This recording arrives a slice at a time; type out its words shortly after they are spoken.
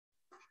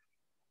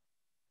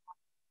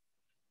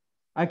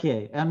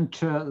Okay, and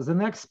the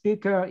next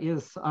speaker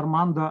is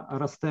Armando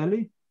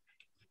Rastelli,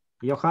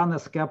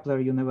 Johannes Kepler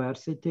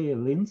University,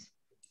 Linz,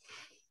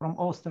 from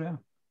Austria.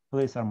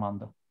 Please,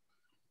 Armando.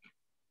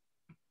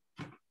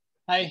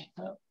 Hi,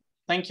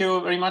 thank you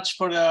very much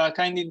for the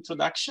kind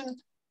introduction,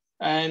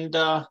 and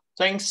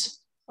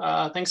thanks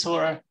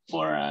for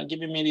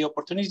giving me the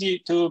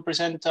opportunity to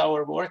present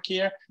our work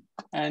here.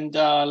 And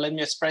let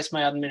me express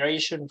my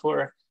admiration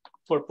for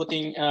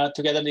putting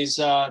together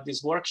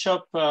this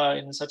workshop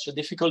in such a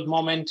difficult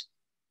moment.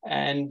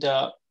 And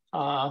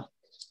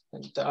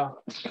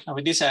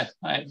with this,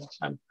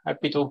 I'm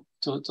happy to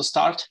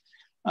start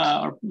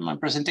my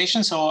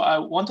presentation. So I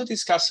want to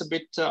discuss a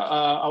bit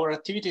our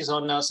activities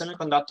on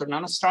semiconductor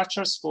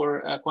nanostructures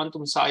for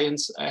quantum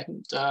science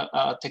and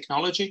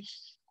technology.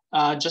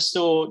 Just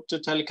to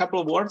tell a couple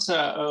of words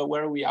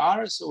where we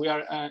are. So we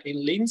are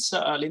in Linz.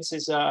 Linz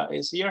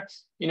is here.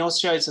 In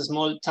Austria, it's a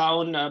small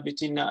town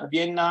between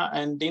Vienna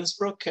and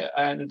Innsbruck,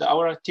 and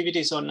our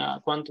activities on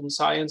quantum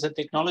science and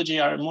technology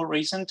are more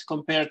recent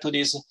compared to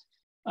this,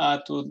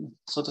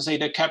 so to say,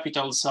 the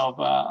capitals of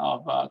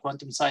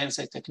quantum science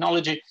and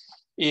technology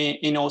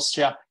in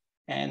Austria.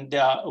 And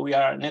we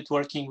are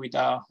networking with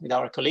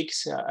our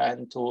colleagues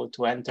and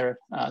to enter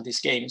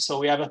this game. So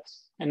we have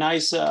a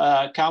nice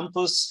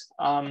campus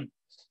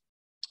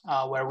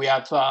where we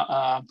have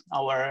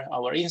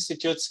our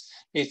institutes.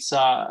 It's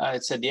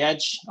at the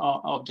edge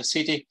of the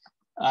city.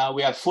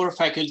 We have 4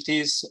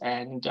 faculties,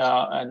 and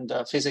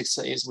physics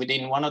is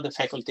within one of the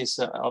faculties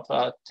of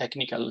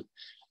technical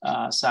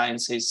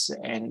sciences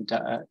and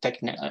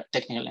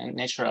technical and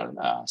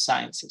natural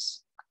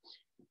sciences.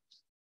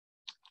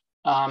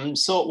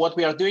 So what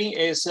we are doing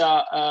is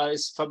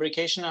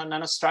fabrication of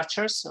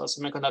nanostructures, or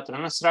semiconductor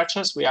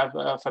nanostructures. We have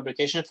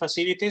fabrication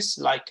facilities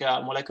like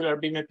molecular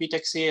beam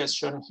epitaxy as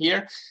shown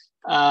here.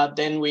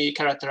 Then we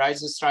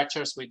characterize the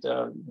structures with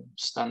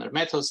standard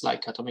methods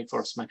like atomic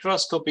force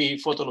microscopy,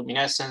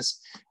 photoluminescence,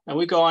 and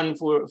we go on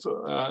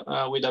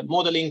with a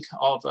modeling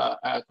of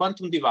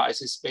quantum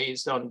devices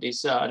based on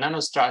these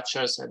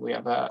nanostructures. And we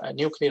have a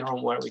nuclear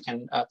room where we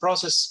can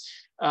process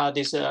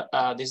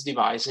these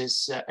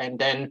devices, and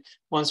then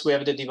once we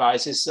have the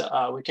devices,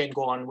 we can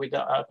go on with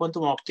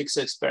quantum optics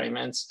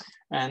experiments.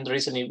 And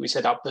recently we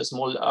set up a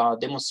small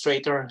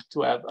demonstrator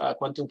to have a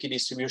quantum key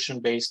distribution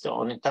based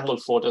on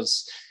entangled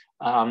photons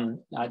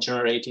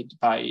generated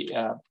by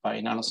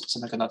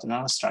semiconductor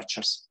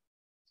nanostructures.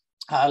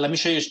 Let me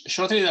show you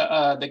shortly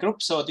the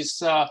group. So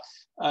this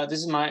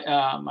is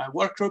my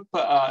work group.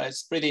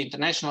 It's pretty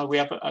international. We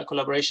have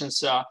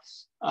collaborations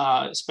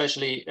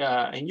especially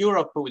in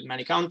Europe with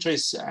many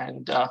countries,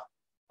 and I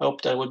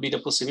hope there will be the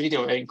possibility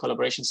of having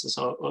collaborations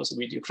also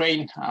with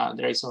Ukraine.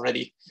 There is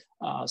already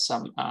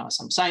some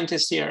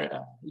scientists here,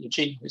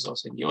 Eugene, who is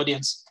also in the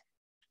audience.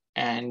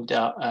 And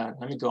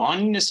let me go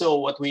on. So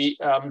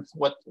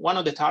one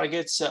of the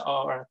targets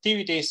or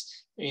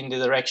activities in the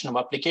direction of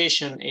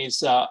application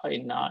is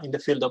in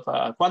the field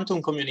of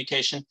quantum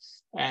communication.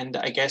 And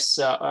I guess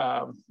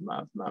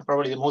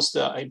probably the most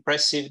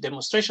impressive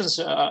demonstrations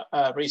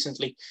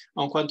recently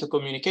on quantum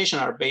communication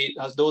are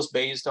those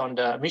based on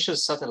the mission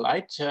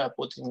satellite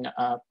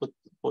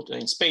put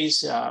in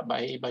space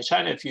by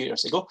China a few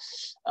years ago,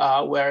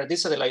 where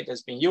this satellite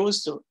has been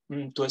used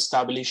to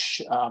establish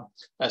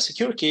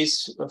secure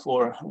keys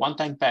for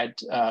one-time pad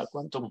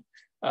quantum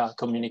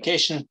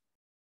communication.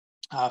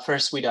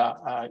 First with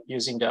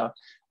using the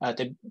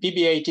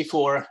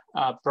BB84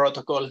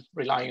 protocol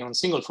relying on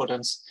single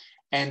photons,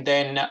 and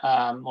then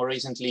more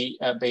recently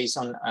based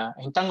on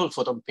entangled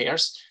photon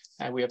pairs.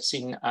 We have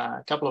seen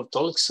a couple of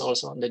talks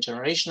also on the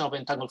generation of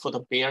entangled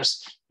photon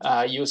pairs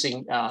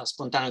using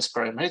spontaneous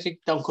parametric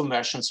down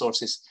conversion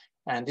sources.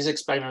 And this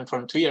experiment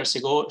from 2 years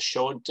ago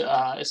showed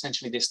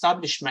essentially the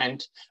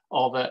establishment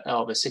of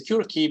a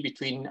secure key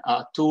between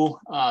 2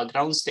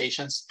 ground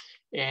stations.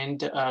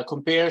 And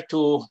compared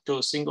to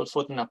single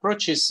photon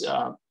approaches,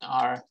 the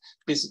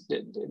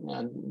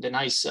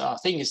nice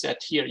thing is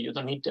that here you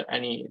don't need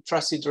any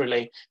trusted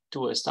relay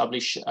to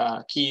establish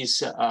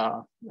keys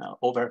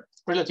over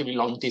relatively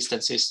long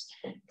distances.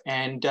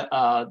 And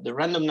the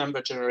random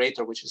number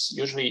generator, which is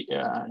usually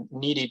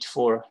needed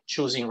for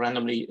choosing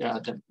randomly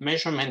the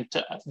measurement,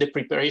 the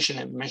preparation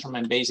and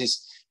measurement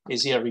basis,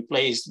 is here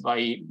replaced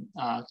by,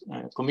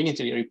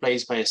 conveniently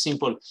replaced by a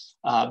simple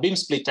beam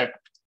splitter.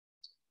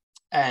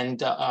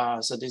 And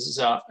so this is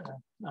a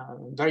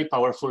very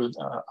powerful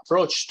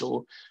approach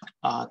to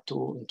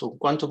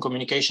quantum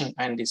communication,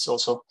 and it's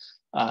also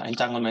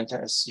entanglement,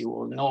 as you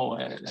all know,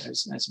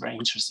 it's very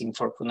interesting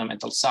for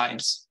fundamental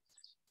science.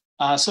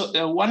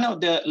 So one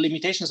of the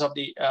limitations of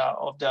the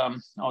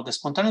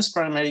spontaneous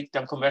parametric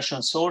down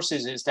conversion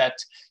sources is that,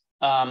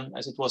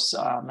 as it was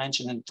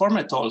mentioned in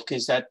former talk,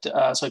 is that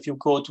so if you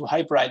go to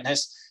high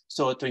brightness,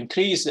 so to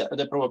increase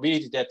the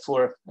probability that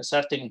for a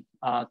certain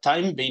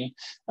time being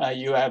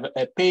you have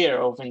a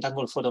pair of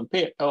entangled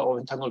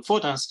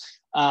photons,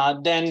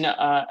 then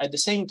at the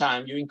same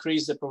time you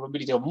increase the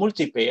probability of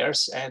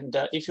multi-pairs. And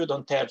if you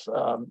don't have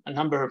a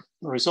number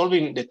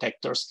resolving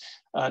detectors,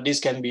 this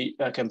can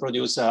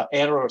produce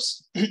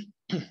errors.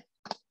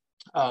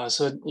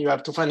 So you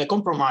have to find a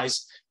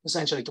compromise,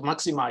 essentially, to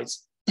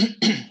maximize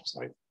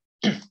sorry,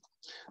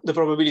 the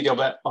probability of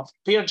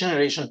pair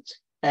generation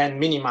and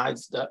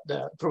minimize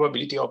the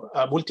probability of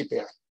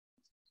multi-pair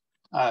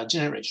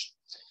generation.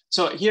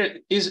 So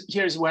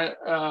here's where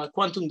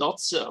quantum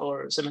dots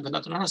or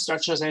semiconductor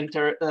nanostructures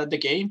enter the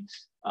game.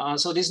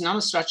 So these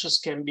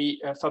nanostructures can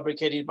be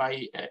fabricated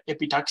by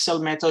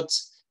epitaxial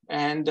methods,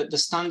 and the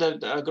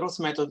standard growth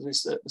method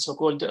is the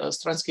so-called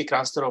Stransky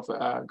cluster of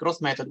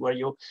growth method, where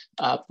you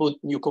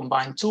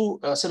combine two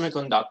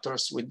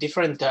semiconductors with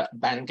different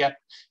band gap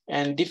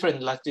and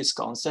different lattice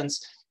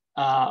constants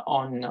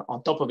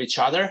on top of each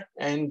other.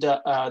 And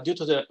due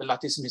to the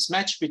lattice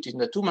mismatch between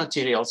the two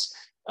materials,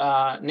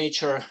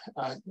 nature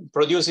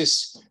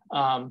produces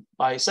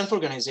by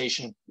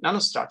self-organization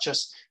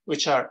nanostructures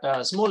which are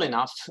small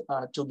enough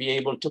to be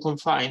able to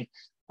confine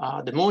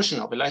the motion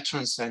of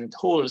electrons and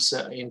holes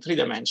in 3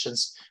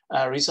 dimensions,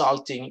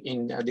 resulting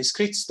in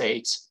discrete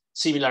states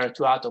similar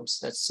to atoms.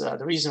 That's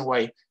the reason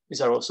why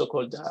these are also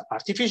called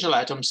artificial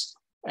atoms,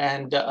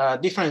 and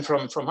different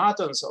from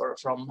atoms or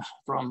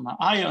from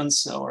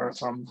ions or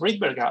from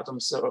Rydberg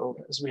atoms. So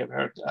as we have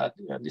heard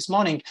this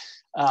morning,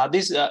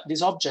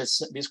 these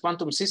objects, these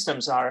quantum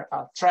systems are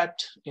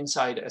trapped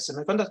inside a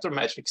semiconductor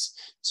matrix.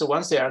 So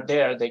once they are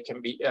there, they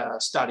can be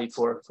studied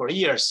for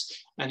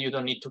years, and you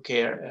don't need to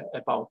care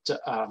about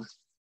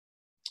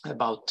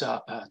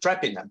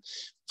trapping them.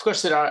 Of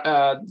course, there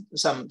are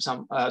some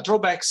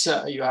drawbacks.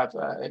 You have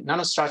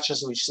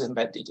nanostructures, which is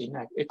embedded in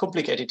a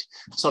complicated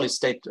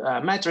solid-state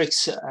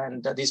matrix,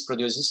 and this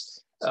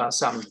produces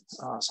some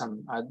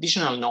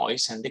additional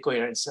noise and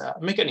decoherence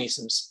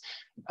mechanisms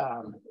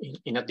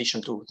in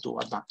addition to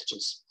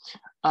advantages.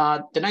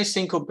 The nice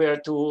thing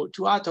compared to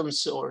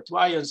atoms or to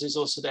ions is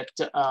also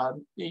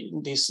that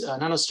these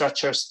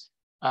nanostructures,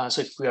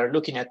 so if we are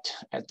looking at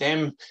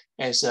them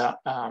as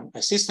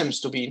systems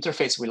to be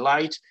interfaced with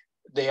light,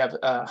 they have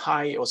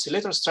high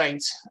oscillator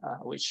strength,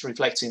 which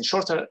reflects in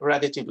shorter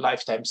radiative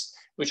lifetimes,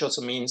 which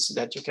also means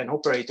that you can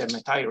operate them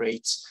at high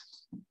rates.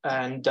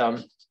 And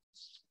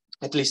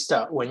at least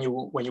when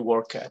you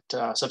work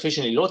at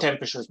sufficiently low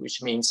temperatures,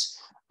 which means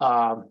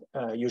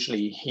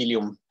usually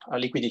helium,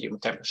 liquid helium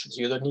temperatures.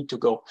 You don't need to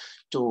go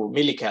to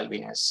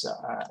millikelvin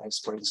as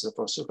for instance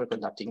for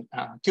superconducting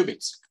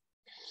qubits.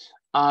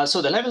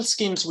 So the level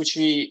schemes which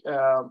we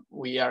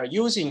are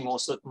using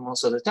most of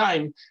the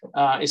time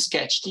is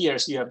sketched here.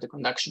 So you have the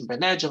conduction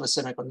band edge of a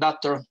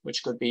semiconductor,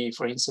 which could be,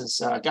 for instance,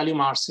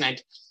 gallium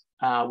arsenide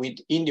with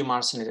indium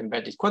arsenide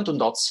embedded quantum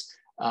dots.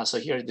 So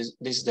here this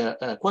is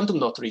the quantum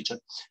dot region,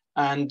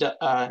 and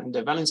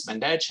the valence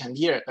band edge. And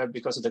here,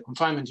 because of the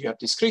confinement, you have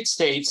discrete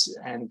states,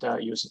 and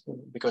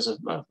because of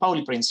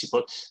Pauli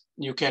principle,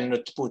 you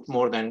cannot put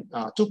more than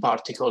 2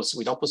 particles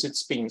with opposite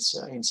spins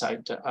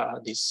inside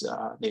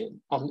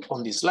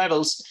on these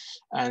levels.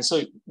 And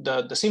so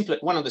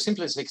one of the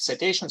simplest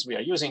excitations we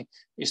are using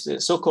is the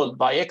so-called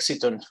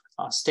biexciton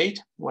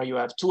state, where you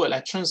have 2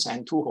 electrons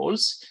and 2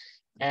 holes.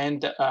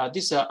 And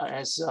this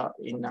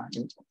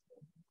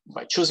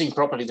by choosing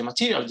properly the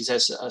material, this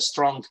has a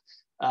strong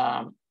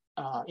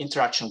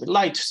interaction with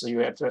light. So you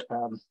have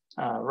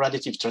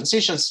radiative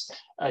transitions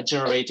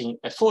generating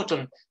a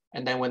photon.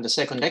 And then when the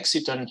second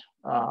exciton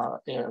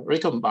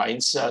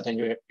recombines, then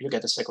you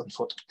get a second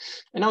photon.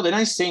 And now the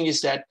nice thing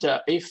is that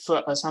if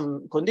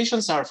some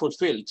conditions are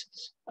fulfilled,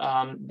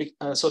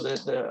 so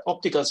the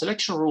optical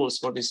selection rules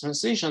for these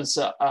transitions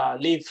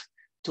lead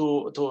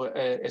to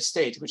a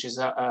state which is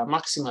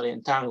maximally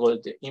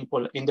entangled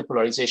in the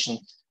polarization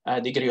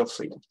degree of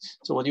freedom.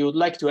 So what you would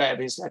like to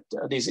have is that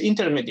this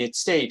intermediate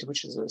state,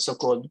 which is a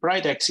so-called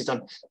bright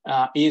exciton,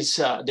 is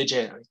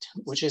degenerate,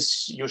 which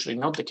is usually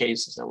not the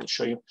case, as I will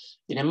show you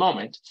in a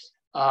moment.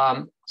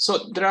 So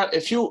there are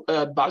a few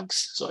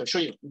bugs. So I'll show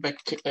you back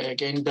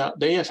again the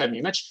AFM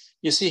image.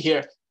 You see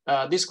here,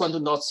 these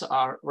quantum dots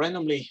are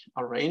randomly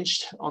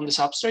arranged on the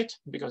substrate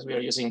because we are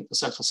using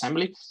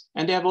self-assembly,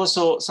 and they have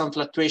also some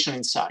fluctuation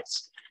in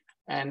size.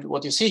 And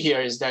what you see here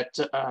is that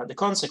the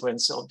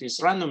consequence of this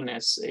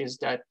randomness is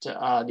that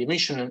the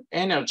emission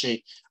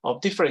energy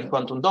of different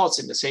quantum dots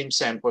in the same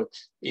sample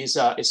is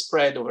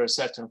spread over a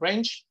certain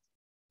range.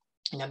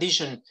 In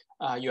addition,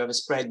 you have a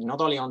spread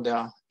not only on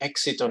the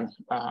exciton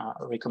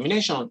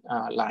recombination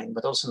line,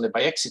 but also on the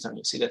biexciton.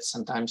 You see that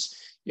sometimes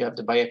you have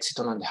the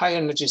biexciton on the high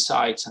energy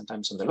side,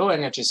 sometimes on the low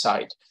energy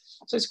side.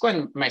 So it's quite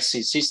a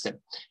messy system.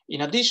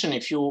 In addition,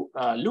 if you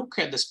look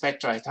at the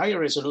spectra at higher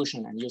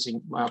resolution and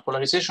using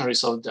polarization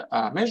resolved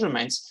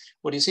measurements,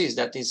 what you see is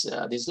that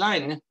this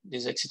line,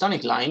 this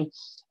excitonic line,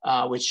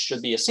 which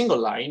should be a single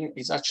line,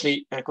 is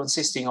actually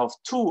consisting of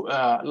 2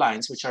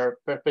 lines which are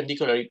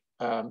perpendicularly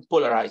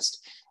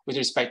polarized with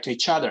respect to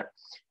each other.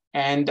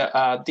 And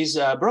this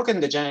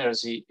broken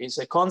degeneracy is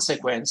a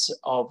consequence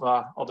of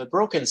a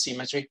broken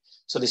symmetry.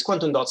 So these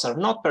quantum dots are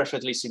not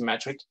perfectly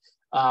symmetric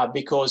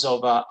because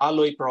of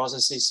alloy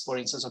processes, for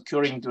instance,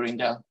 occurring during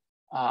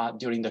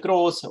the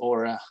growth,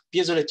 or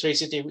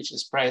piezoelectricity, which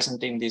is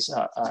present in these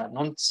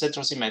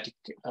non-centrosymmetric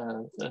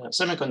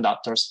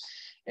semiconductors,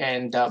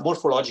 and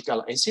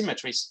morphological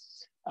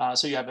asymmetries.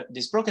 So you have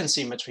this broken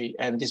symmetry,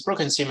 and this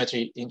broken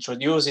symmetry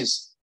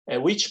introduces a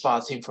wedge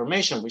path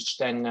information, which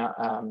then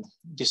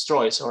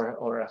destroys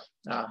or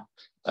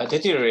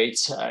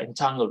deteriorates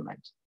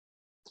entanglement.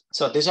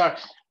 So these are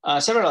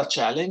several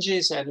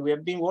challenges, and we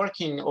have been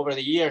working over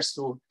the years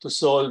to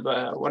solve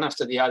one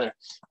after the other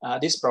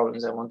these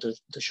problems. I want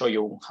to show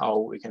you how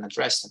we can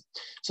address them.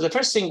 So the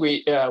first thing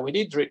we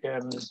did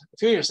a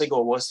few years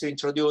ago was to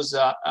introduce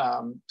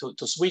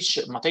to switch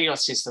material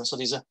systems. So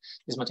this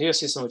material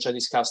system, which I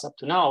discussed up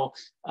to now,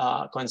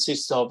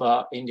 consists of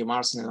indium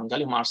arsenide and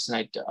gallium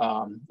arsenide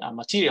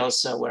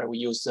materials where we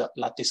use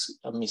lattice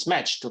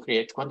mismatch to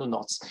create quantum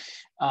dots.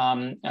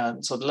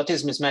 So the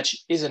lattice mismatch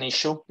is an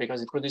issue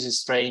because it produces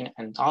strain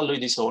and alloy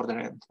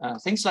disorder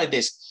and things like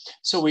this.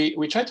 So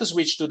we try to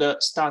switch to the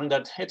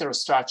standard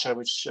heterostructure,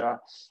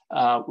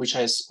 which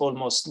has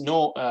almost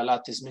no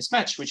lattice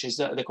mismatch, which is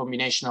the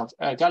combination of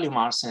gallium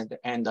arsenide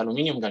and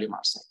aluminium gallium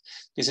arsenide.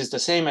 This is the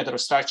same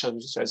heterostructure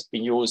which has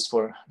been used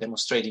for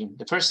demonstrating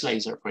the first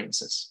laser, for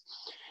instance.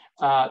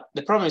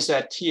 The problem is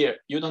that here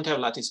you don't have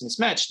lattice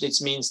mismatch.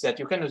 This means that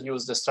you cannot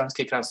use the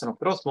Stransky-Kranstanov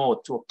growth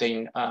mode to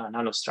obtain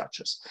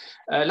nanostructures.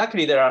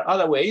 Luckily, there are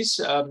other ways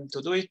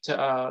to do it.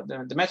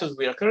 The method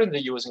we are currently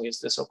using is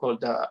the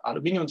so-called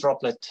aluminum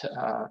droplet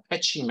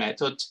etching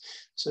method.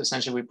 So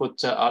essentially, we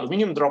put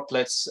aluminum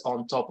droplets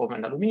on top of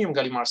an aluminum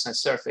gallium arsenide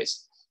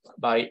surface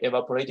by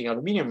evaporating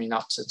aluminum in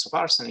absence of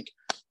arsenic.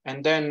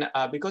 And then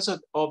because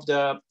of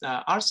the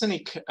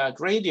arsenic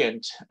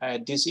gradient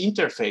at this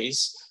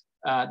interface,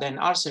 then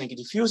arsenic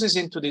diffuses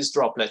into these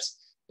droplets.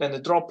 Then the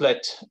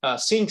droplet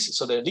sinks,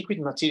 so the liquid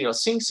material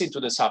sinks into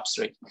the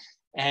substrate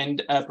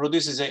and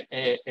produces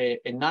a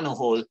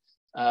nanohole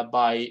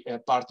by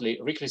partly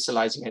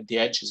recrystallizing at the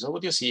edges. So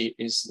what you see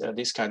is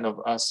this kind of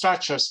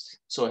structures.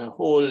 So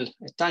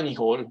a tiny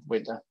hole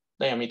with a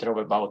diameter of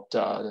about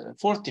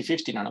 40,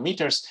 50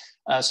 nanometers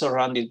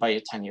surrounded by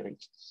a tiny ring.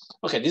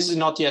 Okay, this is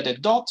not yet a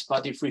dot,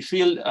 but if we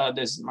fill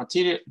this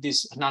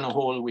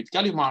nanohole with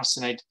gallium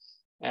arsenide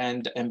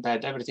and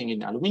embed everything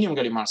in aluminum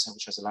gallium arsenide,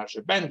 which has a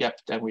larger band gap,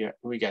 then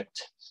we get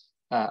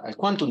a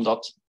quantum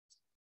dot.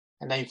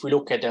 And then if we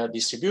look at the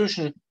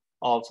distribution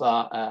of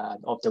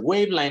the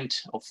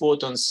wavelength of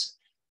photons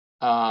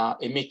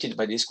emitted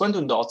by these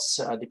quantum dots,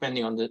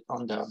 depending on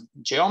the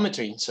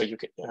geometry, so you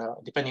can,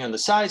 depending on the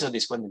size of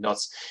these quantum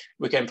dots,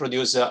 we can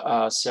produce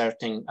a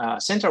certain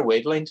central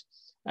wavelength.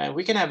 And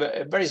we can have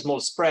a very small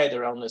spread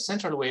around the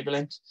central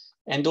wavelength.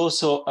 And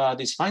also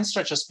this fine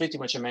structure splitting,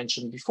 which I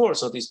mentioned before.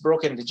 So this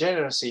broken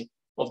degeneracy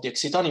of the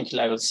excitonic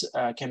levels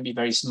can be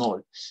very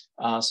small.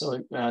 This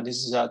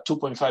is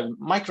 2.5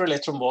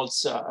 microelectron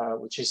volts,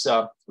 which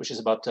is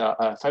about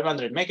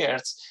 500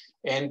 megahertz.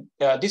 And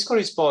this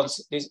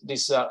corresponds,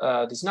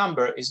 this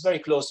number is very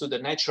close to the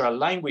natural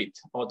line width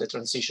of the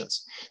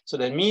transitions. So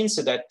that means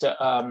that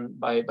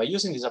by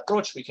using this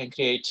approach, we can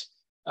create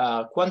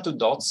quantum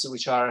dots,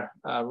 which are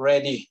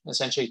ready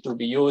essentially to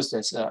be used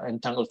as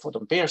entangled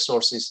photon pair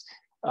sources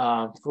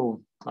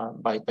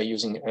by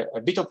using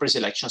a bit of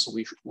preselection. So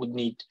we would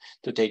need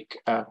to take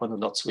quantum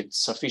dots with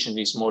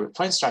sufficiently small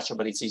fine structure,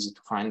 but it's easy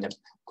to find them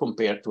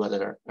compared to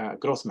other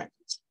growth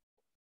methods.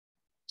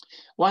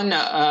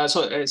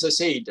 So as I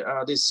said,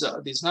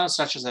 these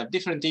nanostructures have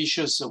different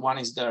issues. One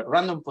is the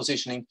random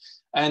positioning,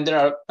 and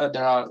there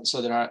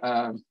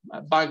are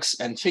bugs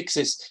and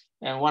fixes.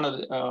 And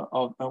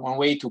one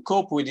way to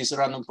cope with this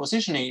random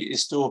positioning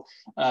is to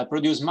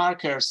produce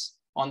markers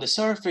on the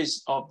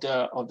surface of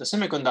the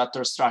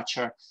semiconductor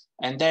structure,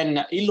 and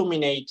then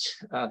illuminate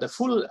the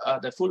full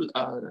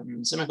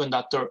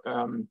semiconductor,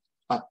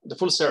 the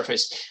full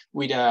surface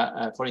with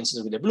for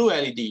instance, with a blue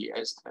LED,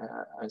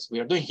 as we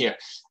are doing here,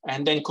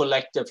 and then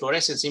collect the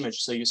fluorescence image.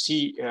 So you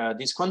see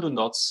these quantum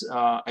dots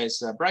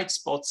as bright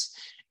spots.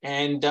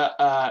 And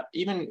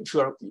even if you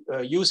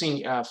are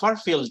using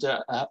far-field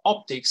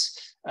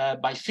optics,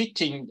 by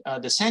fitting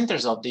the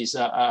centers of these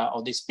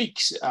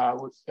peaks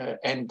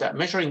and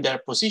measuring their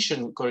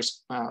position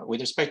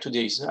with respect to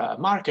these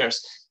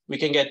markers, we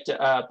can get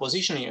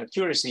positioning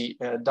accuracy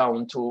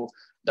down to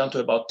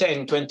about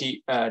 10,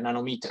 20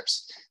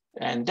 nanometers.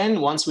 And then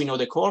once we know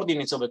the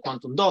coordinates of a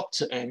quantum dot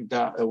and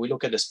we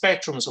look at the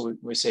spectrum, so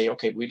we say,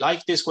 okay, we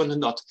like this quantum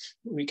dot,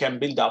 we can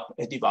build up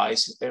a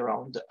device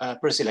around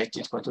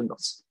preselected quantum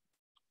dots.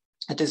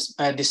 At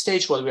this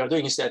stage, what we are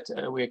doing is that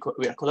we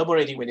are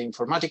collaborating with the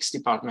informatics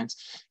department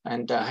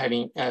and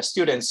having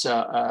students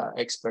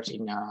expert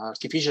in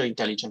artificial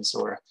intelligence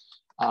or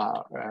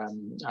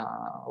in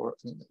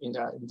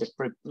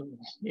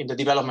the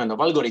development of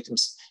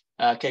algorithms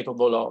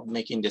capable of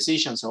making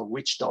decisions of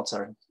which dots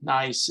are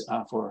nice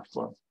for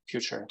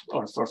future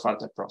or for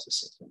further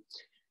processing.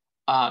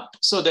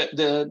 So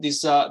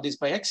this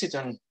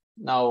biexciton.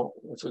 Now,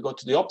 if we go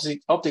to the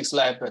optics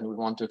lab and we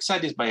want to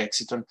excite this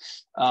biexciton,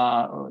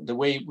 the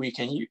way we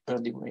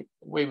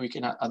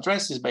can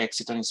address this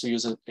biexciton is to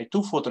use a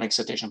two-photon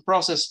excitation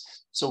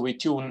process. So we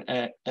tune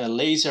a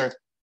laser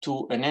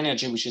to an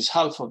energy which is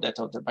half of that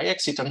of the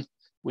biexciton.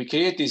 We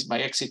create this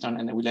biexciton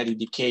and then we let it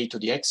decay to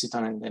the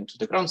exciton and then to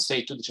the ground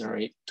state to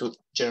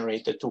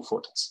generate the two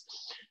photons.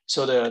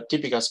 So the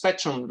typical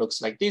spectrum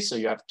looks like this. So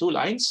you have two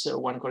lines,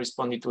 one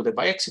corresponding to the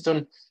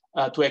biexciton,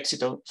 to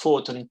exciton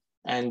photon,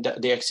 and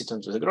the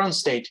exciton to the ground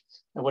state.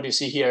 And what you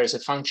see here is a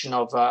function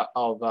of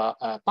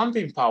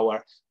pumping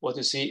power. What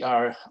you see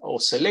are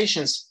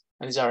oscillations,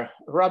 and these are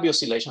Rabi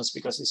oscillations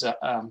because this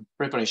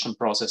preparation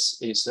process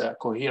is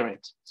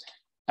coherent.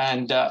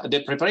 And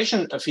the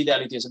preparation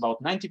fidelity is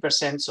about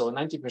 90%. So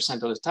 90%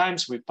 of the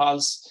times we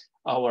pulse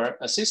our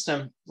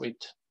system with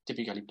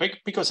typically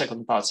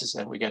picosecond pulses,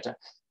 and we get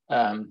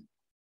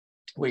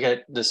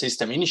the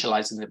system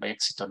initialized in the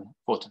biexciton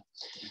photon.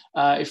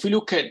 If we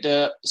look at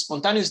the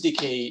spontaneous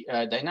decay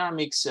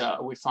dynamics,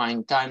 we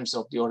find times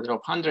of the order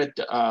of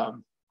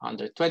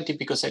 120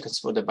 picoseconds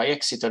for the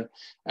biexciton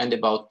and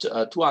about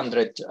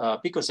 200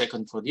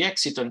 picoseconds for the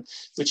exciton,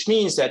 which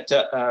means that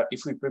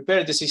if we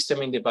prepare the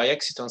system in the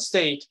biexciton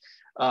state,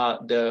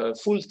 the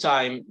full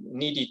time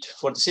needed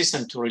for the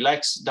system to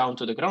relax down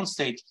to the ground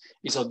state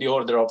is of the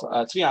order of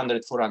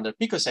 300, 400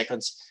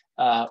 picoseconds,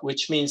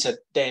 which means that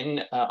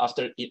then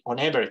on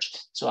average,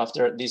 so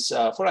after this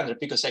 400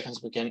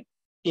 picoseconds, we can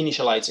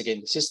initialize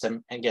again the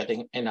system and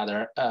getting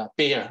another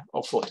pair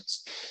of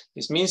photons.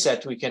 This means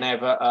that we can have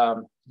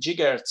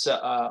gigahertz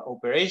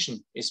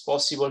operation is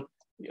possible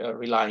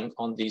relying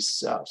on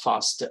this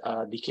fast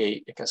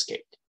decay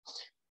cascade.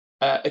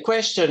 A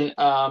question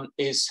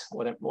is,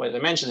 what I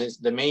mentioned is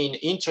the main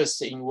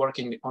interest in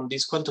working on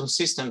these quantum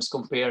systems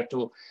compared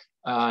to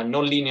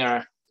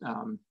nonlinear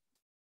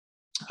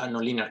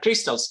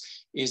crystals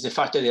is the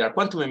fact that they are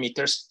quantum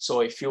emitters.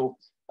 So if you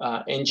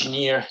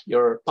engineer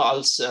your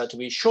pulse to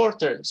be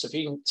shorter, so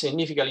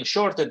significantly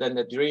shorter than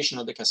the duration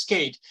of the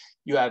cascade,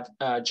 you have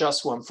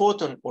just one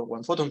photon or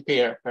one photon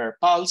pair per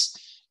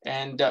pulse.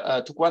 And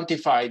to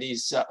quantify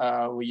this,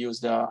 we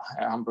use the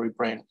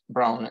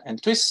Humphrey-Brown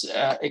and Twist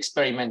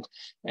experiment.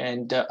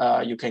 And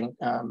you can,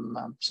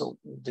 so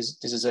this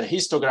is a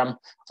histogram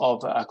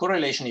of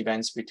correlation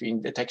events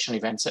between detection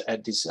events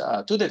at these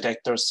two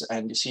detectors.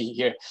 And you see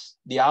here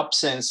the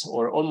absence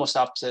or almost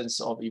absence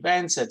of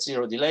events at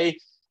zero delay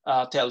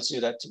tells you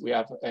that we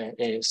have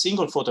a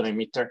single photon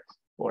emitter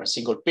or a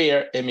single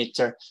pair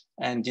emitter,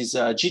 and this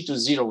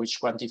G20, which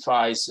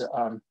quantifies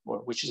or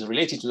which is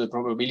related to the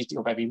probability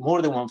of having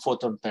more than one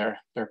photon per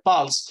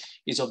pulse,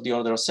 is of the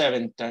order of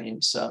 7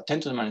 times 10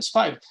 to the minus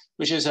 5,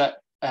 which is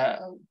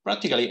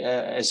practically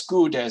as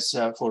good as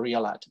for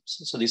real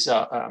atoms. So these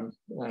are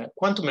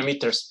quantum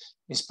emitters,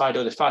 in spite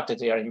of the fact that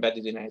they are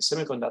embedded in a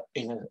semiconductor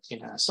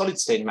in a solid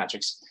state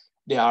matrix,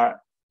 they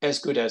are as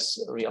good as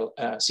real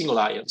single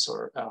ions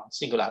or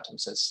single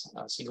atoms as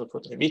single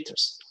photon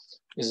emitters.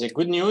 This is a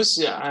good news.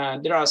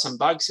 There are some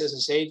bugs, as I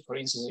said. For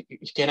instance,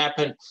 it can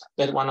happen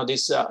that one of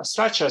these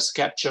structures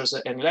captures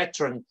an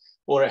electron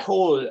or a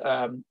hole,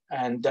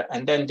 and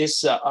then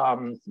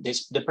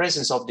the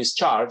presence of this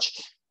charge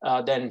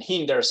then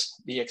hinders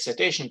the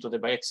excitation to the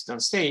biexciton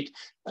state.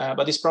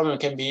 But this problem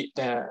can be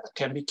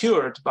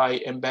cured by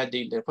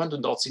embedding the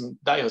quantum dots in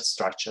diode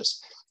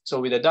structures. So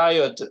with a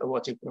diode,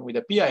 with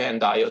a PIN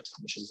diode,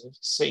 which is the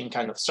same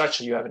kind of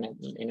structure you have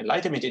in a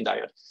light emitting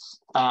diode,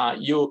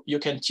 you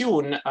can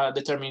tune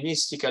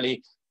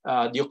deterministically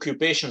the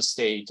occupation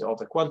state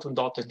of a quantum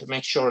dot and to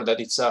make sure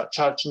that it's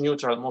charge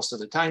neutral most of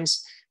the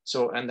times.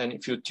 So, and then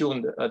if you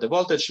tune the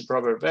voltage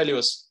proper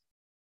values,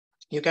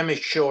 you can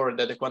make sure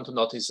that the quantum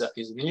dot is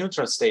in the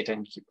neutral state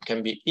and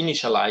can be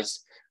initialized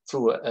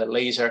through a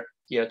laser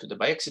here to the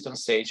biexciton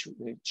stage,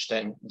 which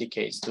then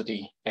decays to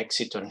the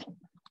exciton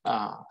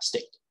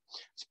state.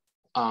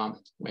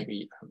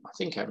 Maybe I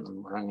think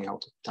I'm running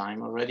out of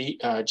time already.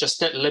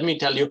 Just let me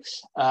tell you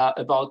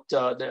about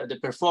the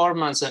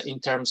performance in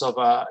terms of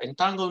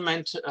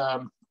entanglement.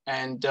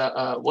 And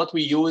what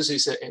we use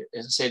is,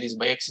 as I said, is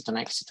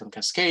biexciton-exciton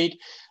cascade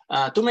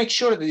to make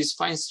sure that this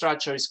fine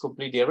structure is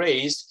completely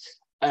erased.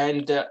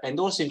 And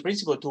also in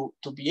principle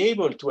to be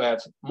able to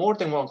have more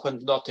than one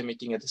quantum dot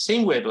emitting at the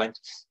same wavelength,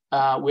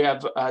 we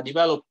have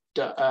developed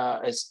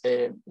as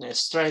a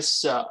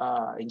stress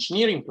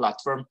engineering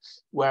platform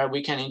where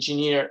we can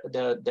engineer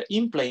the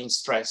in-plane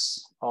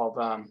stress of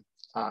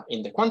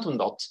in the quantum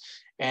dot.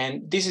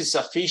 And this is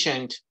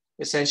sufficient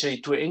essentially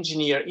to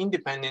engineer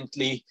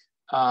independently,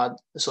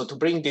 so to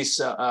bring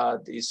this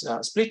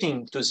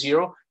splitting to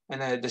zero,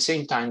 and at the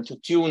same time to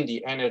tune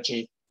the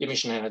energy,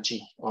 emission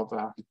energy of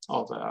a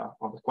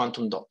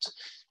quantum dot,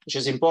 which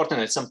is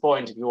important at some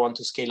point if you want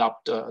to scale up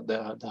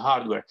the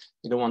hardware.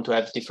 You don't want to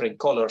have different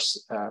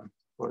colors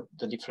for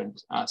the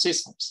different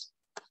systems.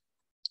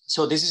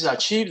 So this is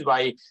achieved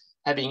by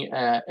having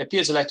a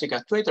piezoelectric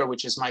actuator,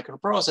 which is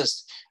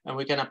microprocessed, and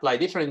we can apply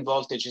different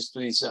voltages to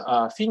these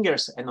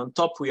fingers. And on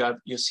top,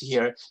 you see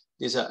here,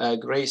 this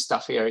gray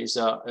stuff here is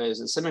a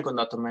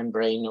semiconductor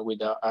membrane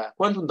with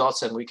quantum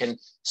dots, and we can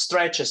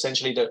stretch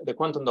essentially the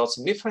quantum dots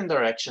in different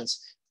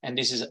directions. And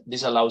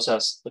this allows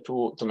us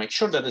to make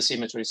sure that the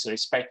symmetry is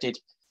respected,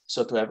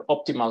 so to have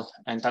optimal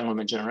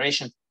entanglement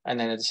generation, and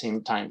then at the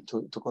same time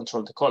to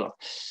control the color.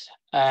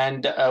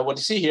 And what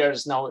you see here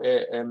is now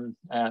a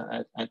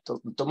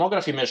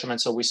tomography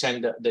measurement. So we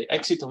send the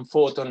exciton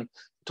photon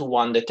to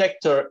one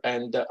detector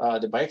and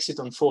the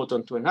bi-exciton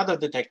photon to another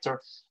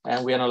detector.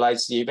 And we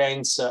analyze the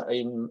events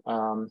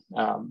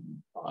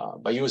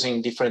by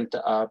using different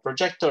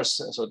projectors,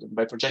 so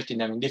by projecting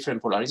them in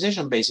different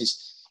polarization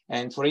bases.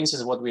 And for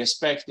instance, what we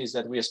expect is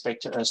that we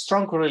expect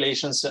strong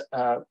correlations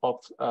of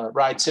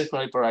right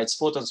circularly polarized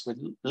photons with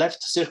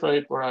left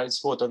circularly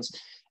polarized photons,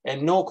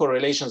 and no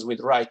correlations with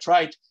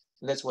right-right.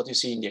 That's what you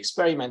see in the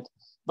experiment.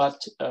 But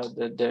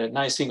the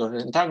nice thing of the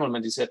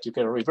entanglement is that you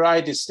can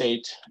rewrite this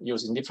state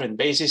using different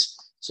bases.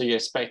 So you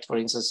expect, for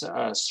instance,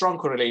 strong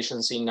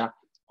correlations in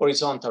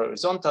horizontal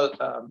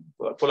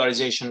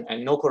polarization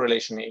and no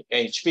correlation in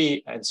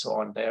HV, and so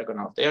on,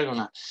 diagonal.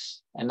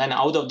 And then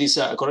out of these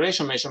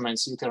correlation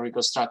measurements, you can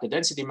reconstruct the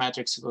density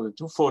matrix for the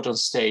two photon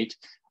state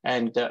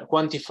and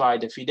quantify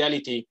the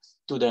fidelity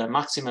to the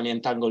maximally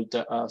entangled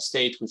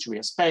state, which we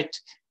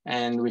expect.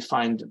 And we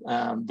find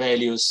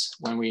values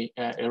when we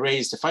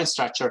erase the fine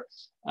structure.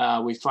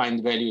 We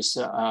find values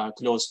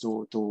close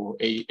to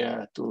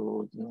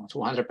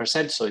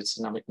 100%, so it's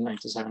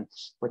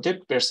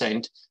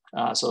 97.8%.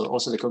 So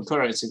also the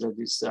concurrence is at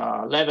this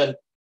level.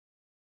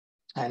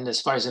 And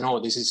as far as I know,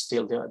 this is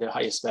still the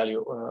highest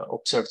value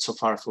observed so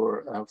far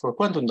for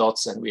quantum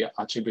dots, and we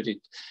attribute it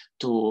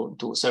to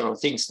several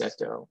things. That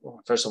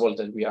first of all,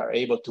 that we are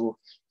able to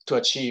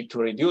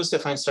reduce the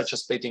fine structure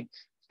splitting.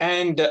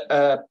 And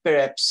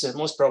perhaps,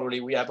 most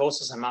probably, we have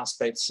also some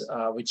aspects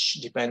which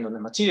depend on the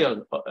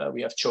material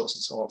we have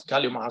chosen, so of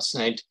gallium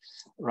arsenide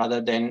rather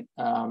than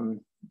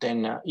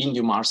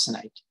indium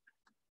arsenide.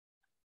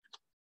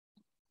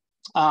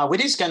 With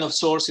these kind of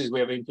sources,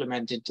 we have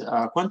implemented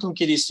quantum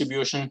key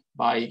distribution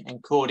by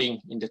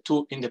encoding in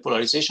the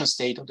polarization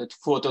state of the two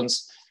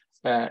photons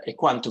a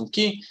quantum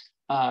key.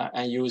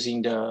 And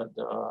using the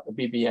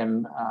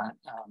BBM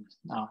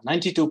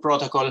 92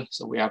 protocol.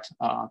 So we have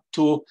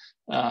two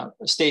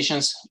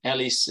stations,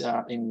 Alice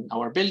in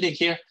our building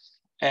here,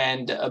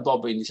 and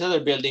Bob in this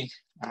other building.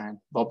 And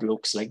Bob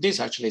looks like this.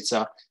 Actually,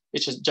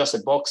 it's just a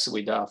box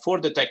with 4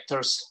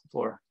 detectors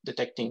for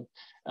detecting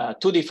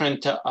 2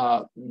 different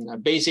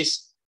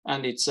bases,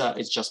 and it's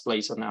just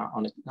placed on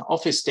an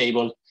office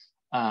table,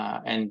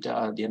 and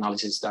the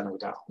analysis is done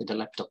with a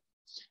laptop.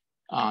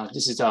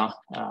 This is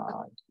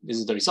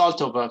the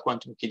result of a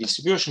quantum key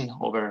distribution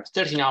over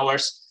 13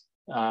 hours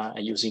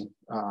using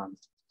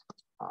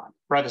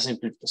privacy,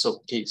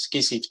 so key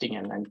shifting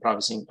and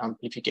privacy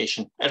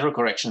amplification, error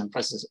correction, and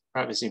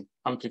privacy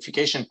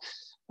amplification.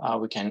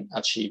 We can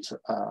achieve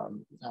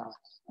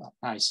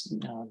nice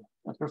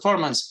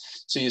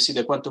performance. So you see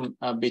the quantum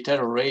bit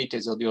error rate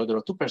is of the order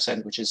of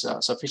 2%, which is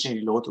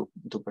sufficiently low to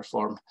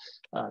perform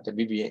the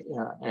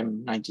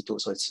BBM 92.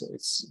 So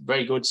it's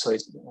very good. So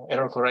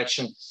error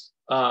correction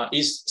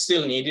is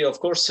still needed, of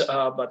course,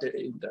 but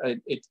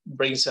it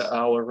brings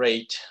our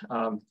rate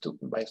to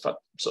a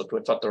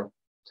factor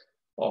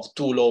of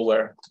 2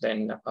 lower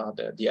than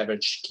the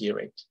average key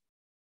rate.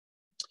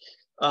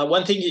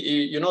 One thing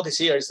you notice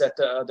here is that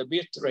the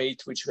bit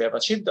rate which we have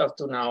achieved up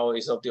to now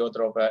is of the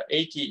order of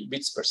 80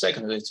 bits per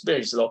second. It's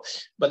very slow,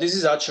 but this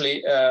is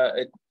actually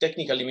a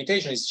technical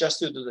limitation. It's just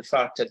due to the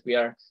fact that we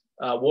are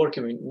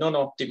working with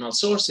non-optimal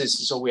sources,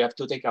 so we have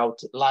to take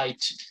out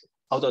light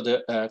out of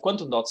the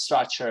quantum dot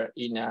structure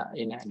in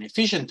an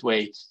efficient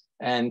way.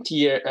 And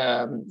here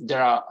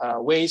there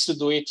are ways to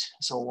do it.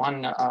 So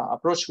one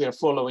approach we are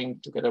following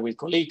together with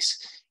colleagues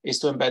is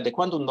to embed the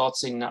quantum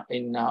dots in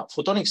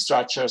photonic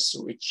structures,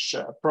 which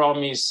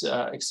promise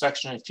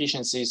extraction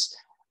efficiencies,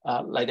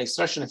 like the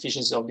extraction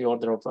efficiency of the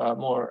order of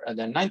more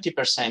than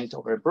 90%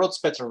 over a broad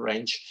spectral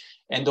range,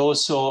 and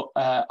also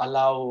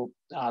allow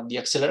the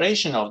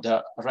acceleration of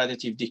the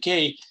radiative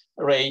decay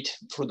rate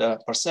through the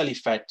Parcel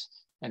effect.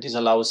 And this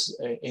allows,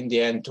 in the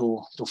end,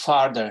 to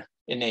further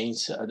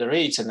enhance the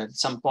rates. And at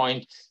some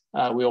point,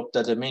 we hope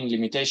that the main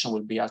limitation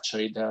will be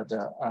actually the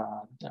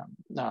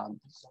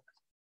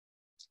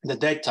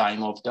dead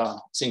time of the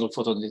single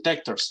photon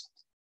detectors.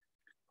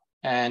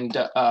 And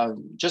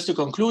just to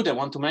conclude, I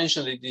want to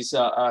mention that these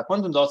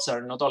quantum dots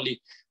are not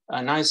only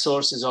nice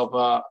sources of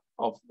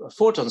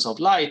photons of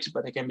light,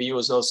 but they can be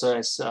used also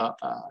as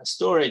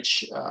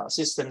storage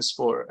systems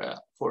for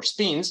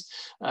spins.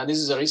 This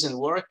is a recent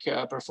work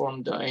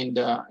performed in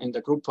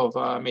the group of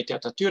Mehdi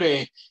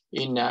Atatürk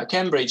in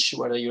Cambridge,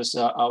 where they use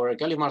our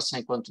gallium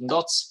arsenide quantum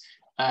dots,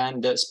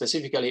 and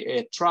specifically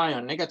a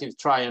trion, negative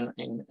trion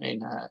in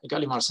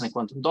gallium arsenide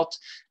quantum dot,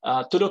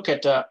 to look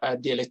at the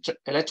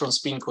electron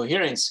spin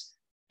coherence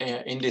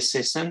in these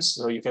systems.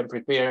 So you can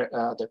prepare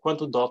the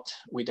quantum dot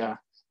with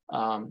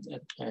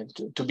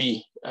to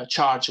be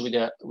charged with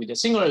a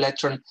single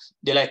electron.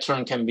 The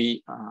electron can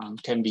be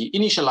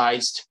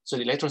initialized, so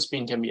the electron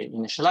spin can be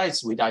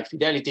initialized with high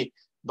fidelity,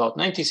 about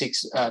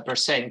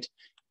 96%,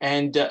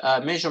 and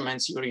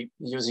measurements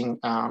using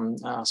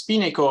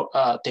spin echo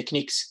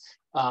techniques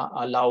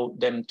allow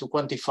them to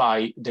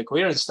quantify the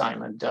coherence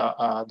time, and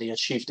they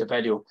achieve the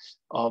value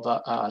of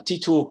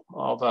T2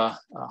 of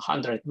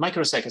 100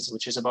 microseconds,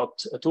 which is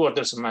about 2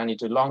 orders of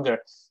magnitude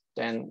longer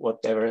than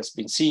whatever has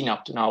been seen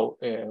up to now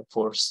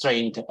for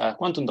strained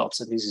quantum dots.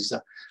 So this is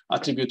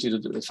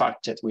attributed to the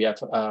fact that we have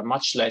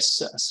much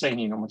less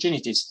straining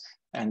homogeneities,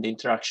 and the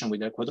interaction with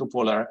the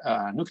quadrupolar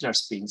nuclear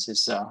spins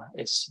is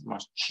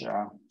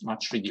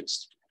much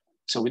reduced.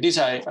 So with this,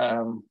 I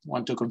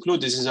want to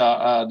conclude. This is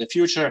the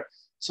future.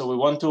 So we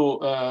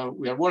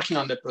are working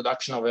on the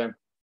production of a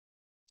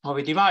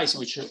device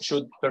which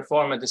should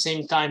perform at the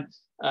same time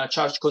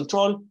charge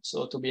control.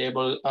 So to be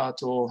able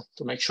to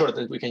make sure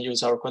that we can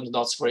use our quantum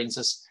dots, for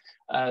instance,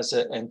 as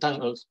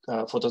entangled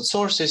photon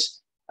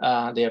sources.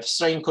 They have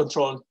strain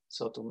control,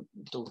 so to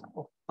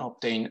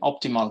obtain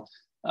optimal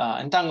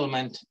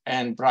entanglement,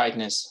 and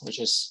brightness, which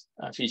is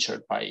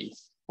featured by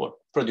or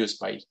produced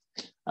by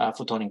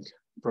photonic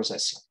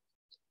processing.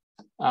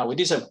 With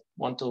this, I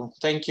want to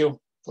thank you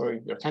for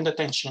your kind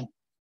attention.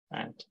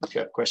 And if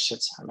you have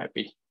questions, I'm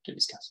happy to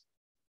discuss.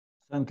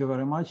 Thank you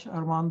very much,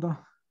 Armando.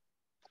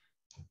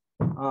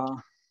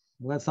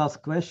 Let's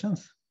ask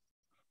questions.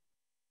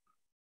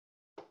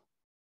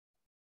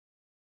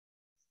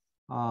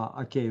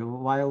 Okay,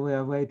 while we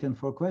are waiting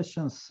for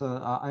questions,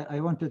 I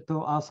wanted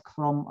to ask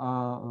from,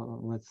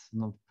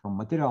 from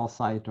material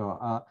side.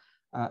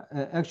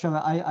 Actually,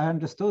 I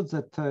understood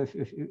that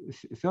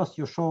first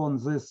you shown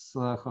this,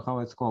 how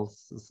it's called,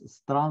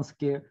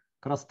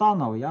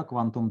 Stransky-Krastanov, yeah,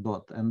 quantum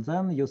dot, and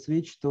then you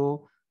switch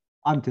to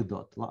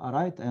antidot,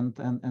 right? And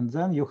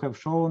then you have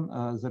shown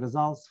the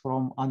results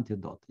from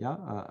antidot, yeah,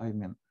 I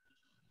mean.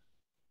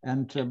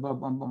 And you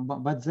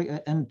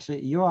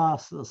are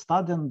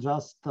studying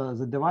just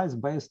the device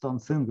based on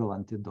single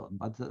antidot.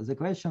 But the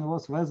question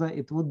was whether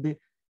it would be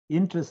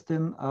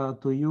interesting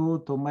to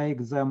you to make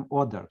them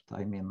ordered.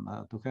 I mean,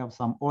 to have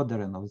some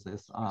ordering of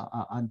this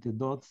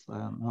antidots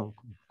and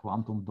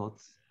quantum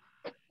dots.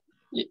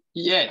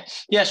 Yeah,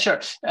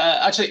 sure.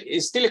 Actually,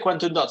 it's still a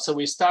quantum dot. So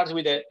we start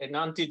with an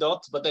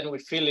antidot, but then we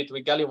fill it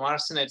with gallium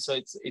arsenide. So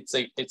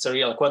it's a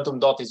real quantum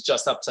dot. It's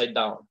just upside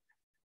down.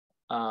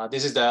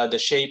 This is the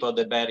shape of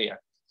the barrier.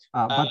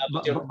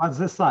 But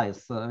the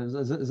size,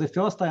 the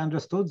first I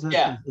understood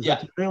that,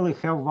 that you really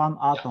have one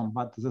atom,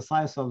 but the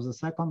size of the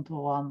second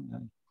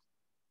one,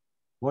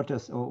 what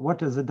is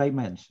the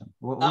dimension?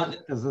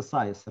 What is the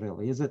size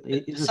really? Is it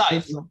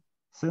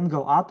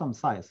single atom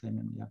size? I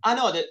mean, yeah.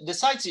 No, the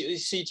size you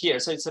see it here.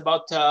 So it's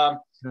about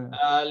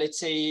let's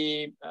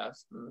say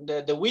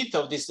the width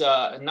of these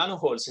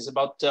nanoholes is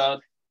about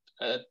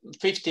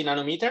 50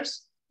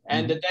 nanometers.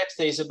 And the depth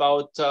is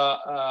about 8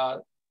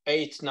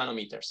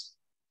 nanometers.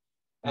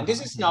 And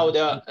this is now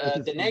the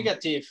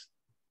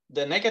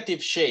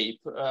negative shape.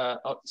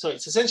 So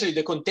it's essentially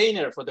the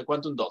container for the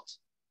quantum dot.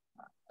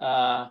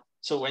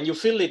 So when you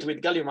fill it with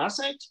gallium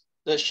arsenide,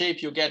 the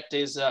shape you get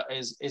is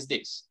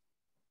this.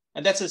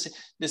 And that's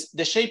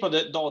the shape of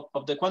the dot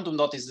of the quantum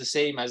dot is the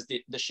same as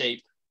the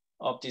shape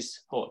of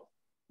this hole.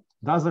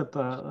 Does it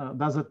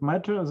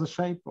matter the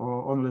shape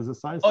or only the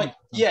size? Oh,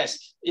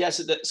 yes.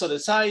 So the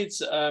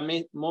size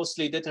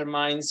mostly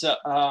determines.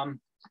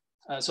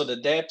 So the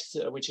depth,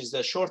 which is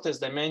the shortest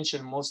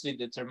dimension, mostly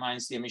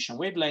determines the emission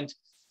wavelength.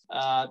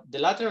 The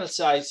lateral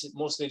size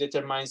mostly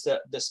determines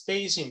the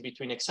spacing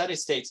between excited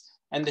states,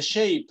 and the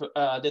shape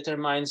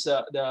determines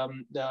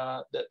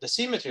the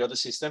symmetry of the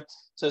system.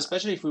 So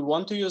especially if we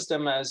want to use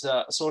them as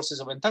sources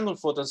of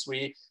entangled photons,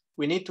 we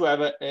need to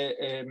have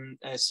a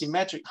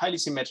symmetric, highly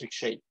symmetric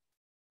shape.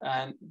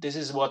 And this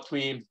is what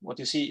you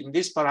see in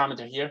this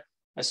parameter here.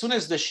 As soon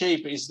as the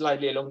shape is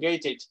slightly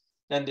elongated,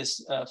 then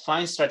this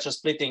fine structure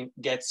splitting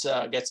gets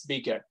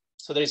bigger.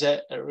 So there is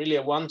really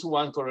a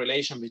one-to-one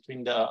correlation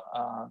between the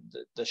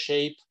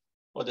shape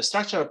or the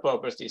structural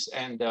properties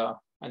and the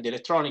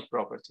electronic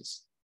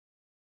properties.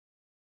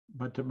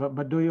 But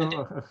do you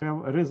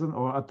have a reason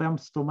or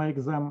attempts to make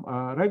them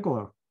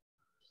regular?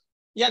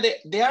 Yeah,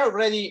 they are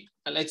already,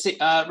 let's say,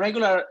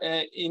 regular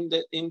in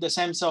the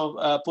sense of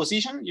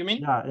position. You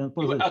mean? Yeah, in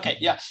position. Okay.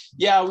 Yeah.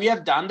 We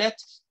have done that.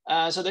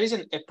 So there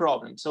isn't a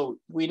problem. So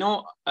we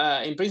know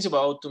in principle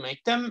how to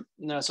make them.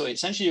 So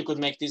essentially, you could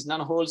make these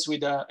nanoholes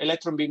with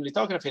electron beam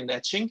lithography and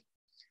etching.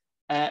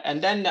 And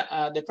then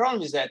the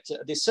problem is that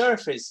the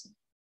surface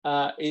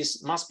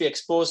must be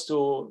exposed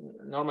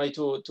normally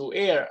to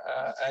air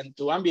and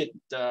to ambient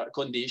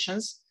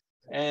conditions.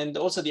 And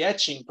also the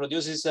etching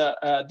produces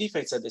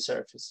defects at the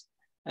surface.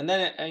 And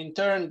then in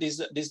turn,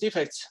 these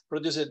defects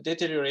produce a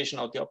deterioration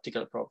of the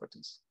optical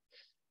properties.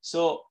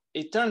 So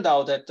it turned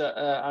out that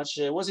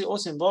actually I was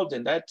also involved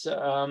in that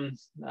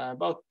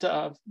about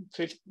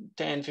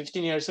 10,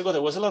 15 years ago.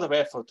 There was a lot of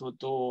effort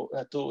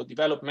to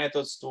develop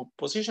methods to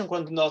position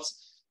quantum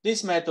dots.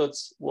 These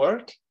methods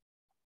work.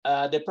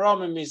 The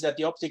problem is that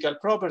the optical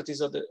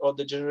properties of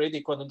the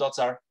generated quantum dots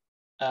are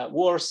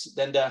worse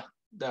than the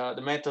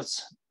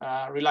methods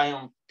rely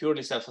on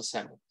purely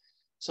self-assembly.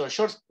 So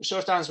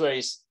short answer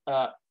is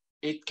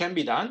it can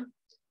be done,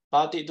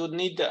 but it would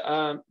need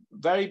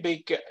very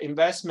big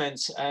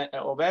investments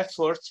of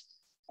effort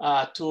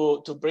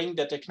to bring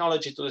the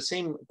technology to the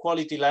same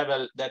quality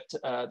level that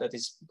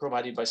is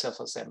provided by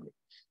self-assembly.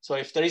 So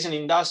if there is an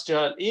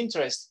industrial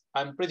interest,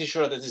 I'm pretty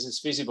sure that this is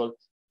feasible,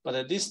 But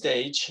at this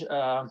stage,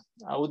 I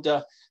would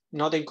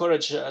not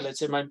encourage, let's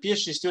say, my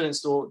PhD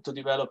students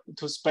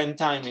to spend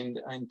time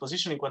in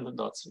positioning quantum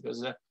dots,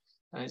 because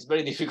it's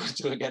very difficult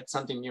to get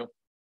something new.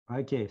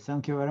 Okay,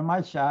 thank you very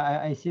much.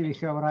 I see we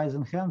have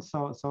rising hands,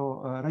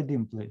 so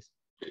Radim, please.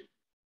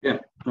 Yeah,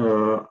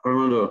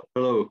 Armando,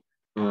 hello,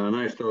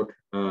 nice talk.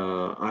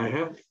 I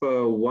have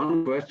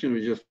one question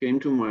which just came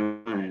to my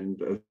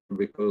mind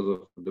because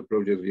of the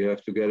project we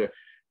have together.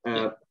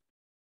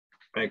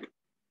 Like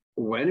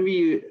when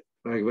we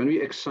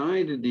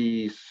excite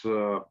these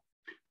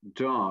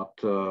dot,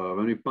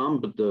 when we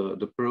pump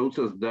the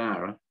process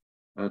there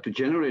to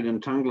generate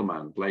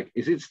entanglement, like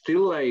is it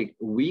still like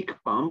weak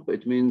pump?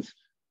 It means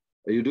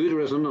you do it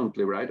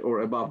resonantly, right,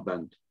 or above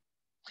band?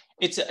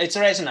 It's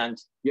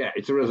resonant. Yeah,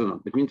 it's a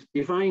resonant. It means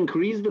if I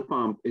increase the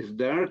pump, is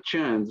there a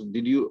chance,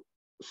 did you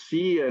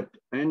see at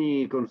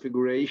any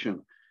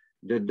configuration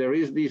that there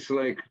is this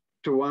like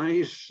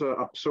twice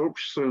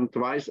absorption,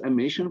 twice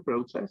emission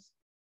process?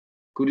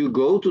 Could you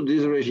go to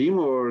this regime,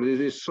 or this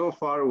is so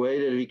far away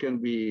that we can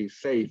be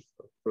safe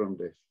from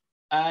this?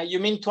 You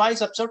mean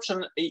twice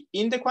absorption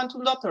in the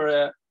quantum dot,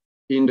 or?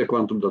 In the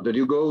quantum dot, that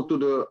you go to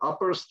the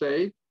upper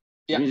state,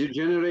 yeah. Means you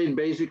generate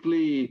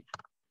basically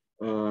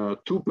 2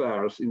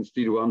 pairs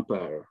instead of 1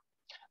 pair.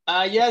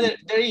 Yeah,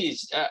 there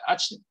is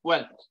actually.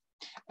 Well,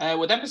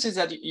 what happens is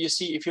that you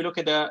see, if you look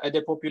at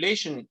the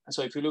population,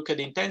 so if you look at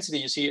the intensity,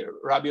 you see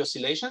Rabi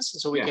oscillations.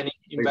 So we can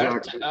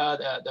invert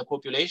the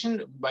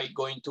population by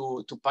going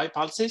to pi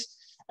pulses,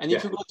 and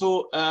if you go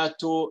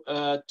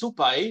to 2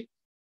 pi,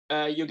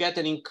 you get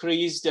an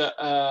increased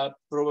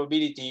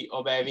probability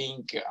of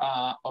having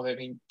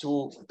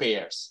 2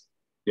 pairs.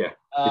 Yeah.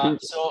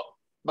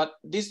 But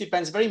this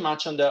depends very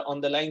much on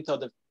the length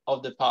of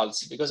the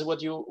pulse, because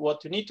what you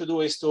need to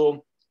do is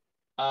to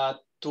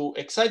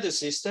excite the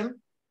system,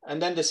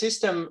 and then the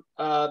system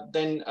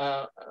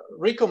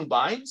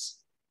recombines,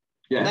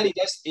 and then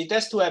it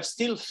has to have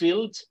still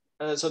field.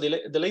 So the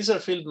laser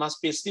field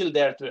must be still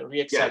there to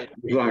re-excite it.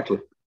 Exactly.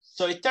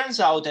 So it turns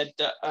out that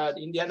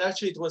in the end,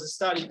 actually, it was a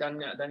study done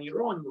in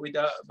Rome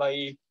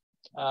by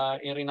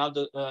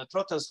Rinaldo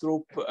Trotta's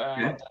group,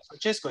 and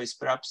Francesco is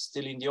perhaps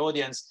still in the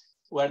audience,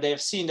 where they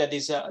have seen that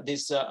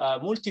this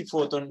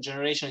multi-photon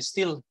generation is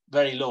still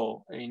very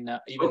low in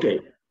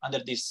even under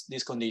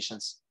these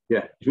conditions.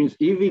 Yeah, it means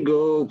if we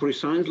go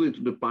precisely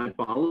to the pi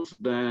pulse,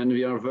 then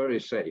we are very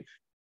safe.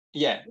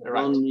 Yeah,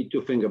 right. Don't need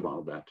to think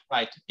about that.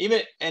 Right.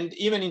 Even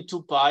in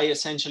 2 pi,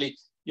 essentially,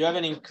 you have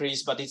an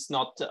increase, but it's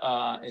not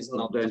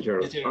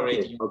dangerous.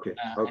 Deteriorating. Okay.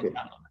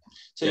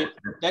 So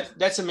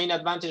that's the main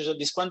advantage of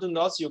these quantum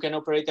dots. You can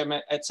operate them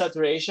at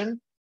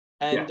saturation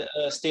and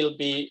still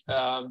be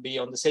on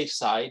the safe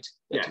side.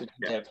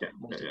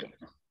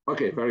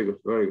 Okay, very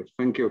good.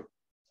 Thank you.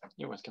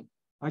 You're welcome.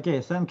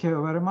 Okay, thank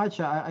you very much.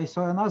 I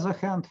saw another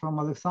hand from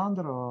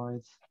Alexander, or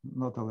it's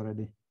not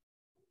already.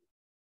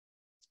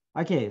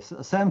 Okay,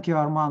 so thank you,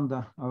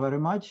 Armando, very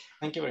much.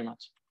 Thank you very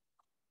much.